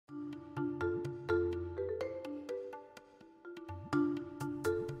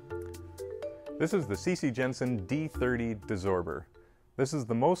This is the C.C.Jensen D30 Desorber. This is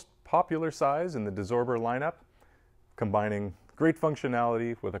the most popular size in the Desorber lineup, combining great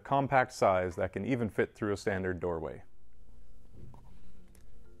functionality with a compact size that can even fit through a standard doorway.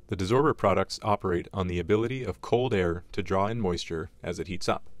 The Desorber products operate on the ability of cold air to draw in moisture as it heats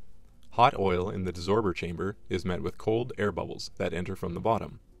up. Hot oil in the Desorber chamber is met with cold air bubbles that enter from the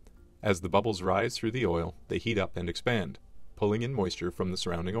bottom. As the bubbles rise through the oil, they heat up and expand, pulling in moisture from the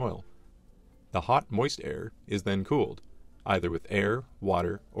surrounding oil. The hot, moist air is then cooled, either with air,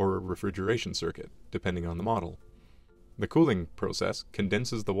 water, or a refrigeration circuit, depending on the model. The cooling process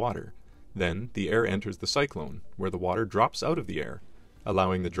condenses the water. Then the air enters the cyclone, where the water drops out of the air,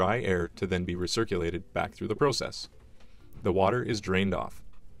 allowing the dry air to then be recirculated back through the process. The water is drained off.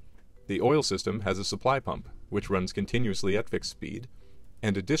 The oil system has a supply pump, which runs continuously at fixed speed,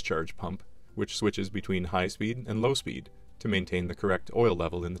 and a discharge pump, which switches between high speed and low speed to maintain the correct oil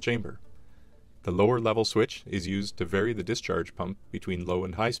level in the chamber. The lower level switch is used to vary the discharge pump between low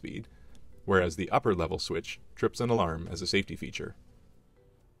and high speed, whereas the upper level switch trips an alarm as a safety feature.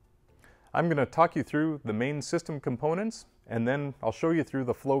 I'm going to talk you through the main system components, and then I'll show you through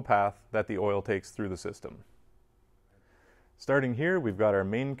the flow path that the oil takes through the system. Starting here, we've got our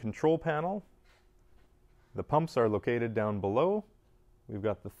main control panel. The pumps are located down below. We've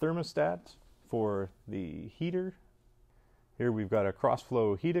got the thermostat for the heater. Here we've got a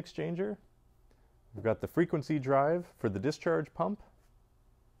cross-flow heat exchanger. We've got the frequency drive for the discharge pump.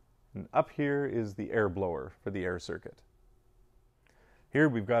 And up here is the air blower for the air circuit. Here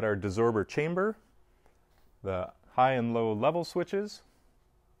we've got our Desorber chamber, the high and low level switches.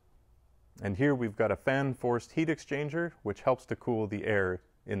 And here we've got a fan-forced heat exchanger, which helps to cool the air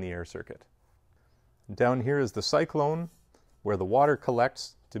in the air circuit. Down here is the cyclone, where the water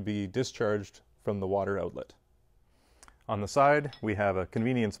collects to be discharged from the water outlet. On the side, we have a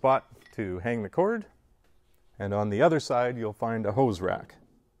convenient spot to hang the cord, and on the other side, you'll find a hose rack.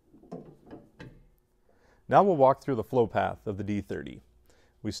 Now we'll walk through the flow path of the D30.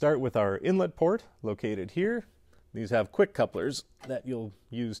 We start with our inlet port, located here. These have quick couplers that you'll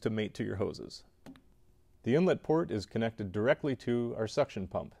use to mate to your hoses. The inlet port is connected directly to our suction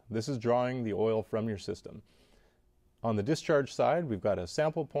pump. This is drawing the oil from your system. On the discharge side, we've got a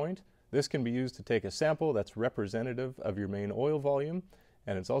sample point. This can be used to take a sample that's representative of your main oil volume,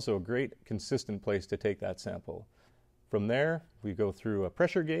 and it's also a great, consistent place to take that sample. From there, we go through a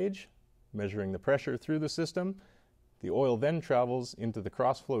pressure gauge, measuring the pressure through the system. The oil then travels into the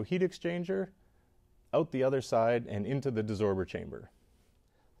cross-flow heat exchanger, out the other side, and into the Desorber chamber.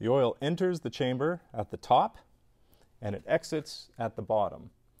 The oil enters the chamber at the top, and it exits at the bottom.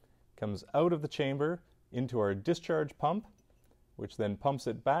 Comes out of the chamber into our discharge pump, which then pumps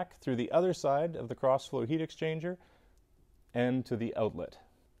it back through the other side of the cross-flow heat exchanger and to the outlet.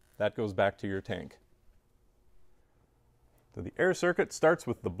 That goes back to your tank. So the air circuit starts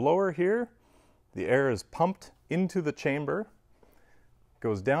with the blower here. The air is pumped into the chamber,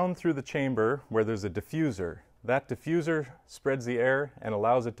 goes down through the chamber where there's a diffuser. That diffuser spreads the air and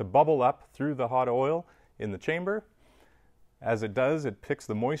allows it to bubble up through the hot oil in the chamber. As it does, it picks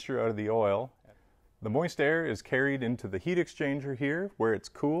the moisture out of the oil. The moist air is carried into the heat exchanger here, where it's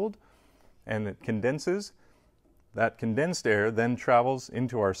cooled, and it condenses. That condensed air then travels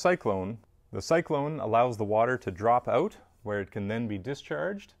into our cyclone. The cyclone allows the water to drop out, where it can then be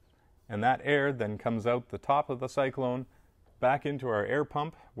discharged, and that air then comes out the top of the cyclone, back into our air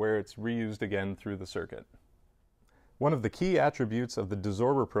pump, where it's reused again through the circuit. One of the key attributes of the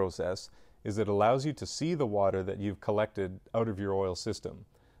Desorber process is it allows you to see the water that you've collected out of your oil system.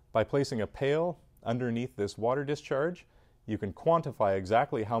 By placing a pail underneath this water discharge, you can quantify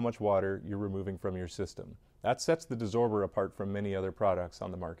exactly how much water you're removing from your system. That sets the Desorber apart from many other products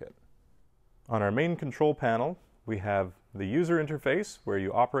on the market. On our main control panel, we have the user interface where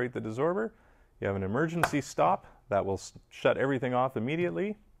you operate the Desorber. You have an emergency stop that will shut everything off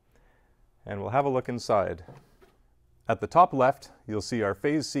immediately, and we'll have a look inside. At the top left, you'll see our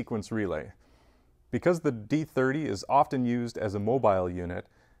phase sequence relay. Because the D30 is often used as a mobile unit,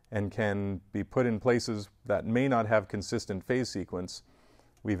 and can be put in places that may not have consistent phase sequence,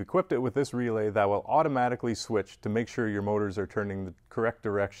 we've equipped it with this relay that will automatically switch to make sure your motors are turning the correct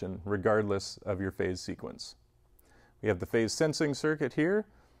direction regardless of your phase sequence. We have the phase sensing circuit here,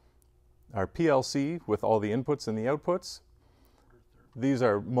 our PLC with all the inputs and the outputs. These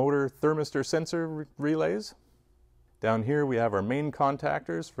are motor thermistor sensor relays. Down here we have our main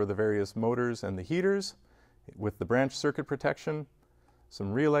contactors for the various motors and the heaters with the branch circuit protection,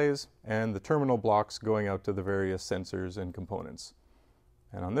 some relays, and the terminal blocks going out to the various sensors and components.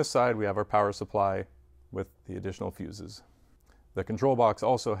 And on this side we have our power supply with the additional fuses. The control box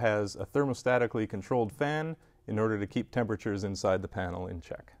also has a thermostatically controlled fan in order to keep temperatures inside the panel in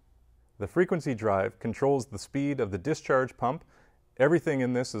check. The frequency drive controls the speed of the discharge pump. Everything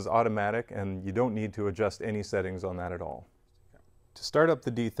in this is automatic and you don't need to adjust any settings on that at all. To start up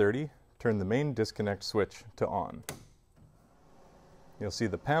the D30, turn the main disconnect switch to on. You'll see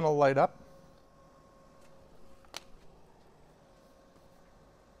the panel light up.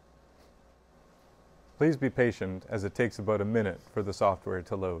 Please be patient as it takes about a minute for the software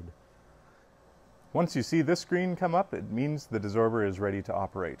to load. Once you see this screen come up, it means the Desorber is ready to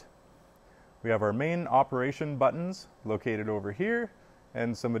operate. We have our main operation buttons located over here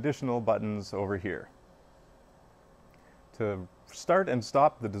and some additional buttons over here. To start and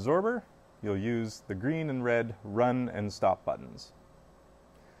stop the Desorber, you'll use the green and red run and stop buttons.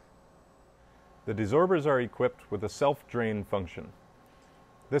 The Desorbers are equipped with a self-drain function.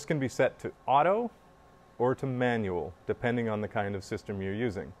 This can be set to auto or to manual, depending on the kind of system you're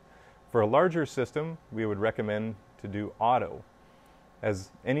using. For a larger system, we would recommend to do auto,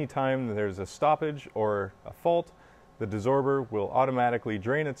 as any time there's a stoppage or a fault, the Desorber will automatically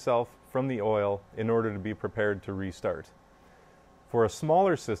drain itself from the oil in order to be prepared to restart. For a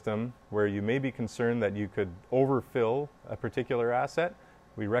smaller system, where you may be concerned that you could overfill a particular asset,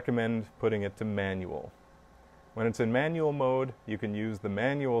 we recommend putting it to manual. When it's in manual mode, you can use the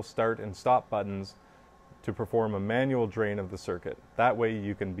manual start and stop buttons to perform a manual drain of the circuit. That way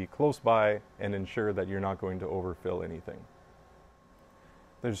you can be close by and ensure that you're not going to overfill anything.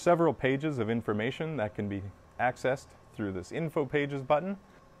 There's several pages of information that can be accessed through this Info Pages button.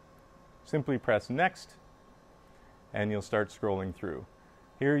 Simply press Next and you'll start scrolling through.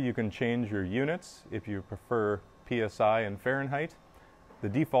 Here you can change your units if you prefer PSI and Fahrenheit. The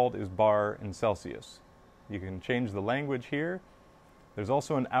default is bar and Celsius. You can change the language here. There's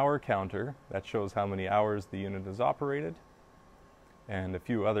also an hour counter that shows how many hours the unit is operated, and a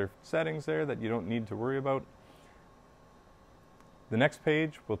few other settings there that you don't need to worry about. The next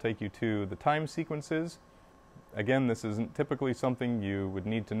page will take you to the time sequences. Again, this isn't typically something you would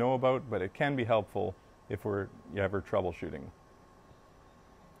need to know about, but it can be helpful if you're ever troubleshooting.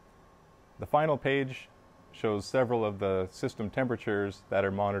 The final page shows several of the system temperatures that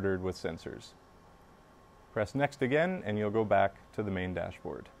are monitored with sensors. Press Next again and you'll go back to the main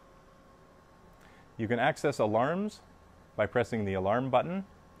dashboard. You can access alarms by pressing the alarm button,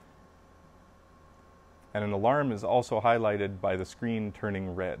 and an alarm is also highlighted by the screen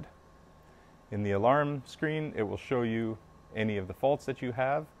turning red. In the alarm screen, it will show you any of the faults that you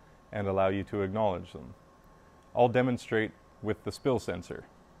have and allow you to acknowledge them. I'll demonstrate with the spill sensor.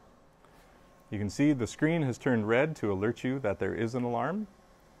 You can see the screen has turned red to alert you that there is an alarm.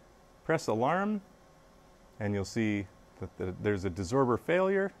 Press Alarm and you'll see that there's a Desorber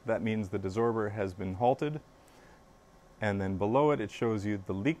failure. That means the Desorber has been halted. And then below it, it shows you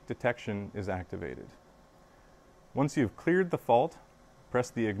the leak detection is activated. Once you've cleared the fault, press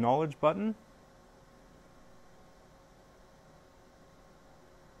the Acknowledge button.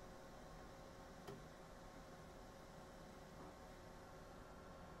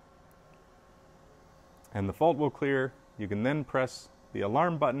 And the fault will clear. You can then press the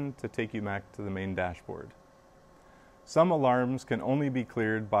alarm button to take you back to the main dashboard. Some alarms can only be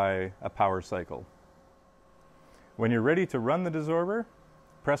cleared by a power cycle. When you're ready to run the Desorber,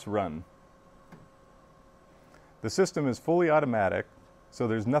 press Run. The system is fully automatic, so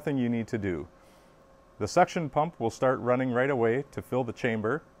there's nothing you need to do. The suction pump will start running right away to fill the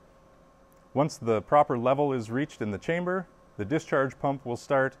chamber. Once the proper level is reached in the chamber, the discharge pump will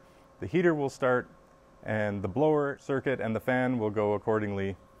start, the heater will start, and the blower circuit and the fan will go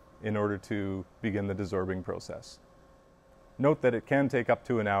accordingly in order to begin the desorbing process. Note that it can take up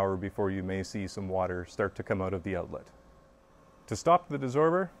to an hour before you may see some water start to come out of the outlet. To stop the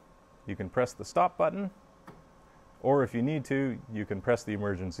Desorber, you can press the stop button, or if you need to, you can press the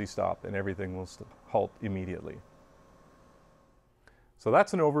emergency stop and everything will halt immediately. So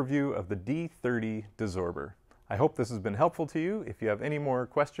that's an overview of the D30 Desorber. I hope this has been helpful to you. If you have any more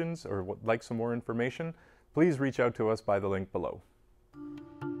questions or would like some more information, please reach out to us by the link below.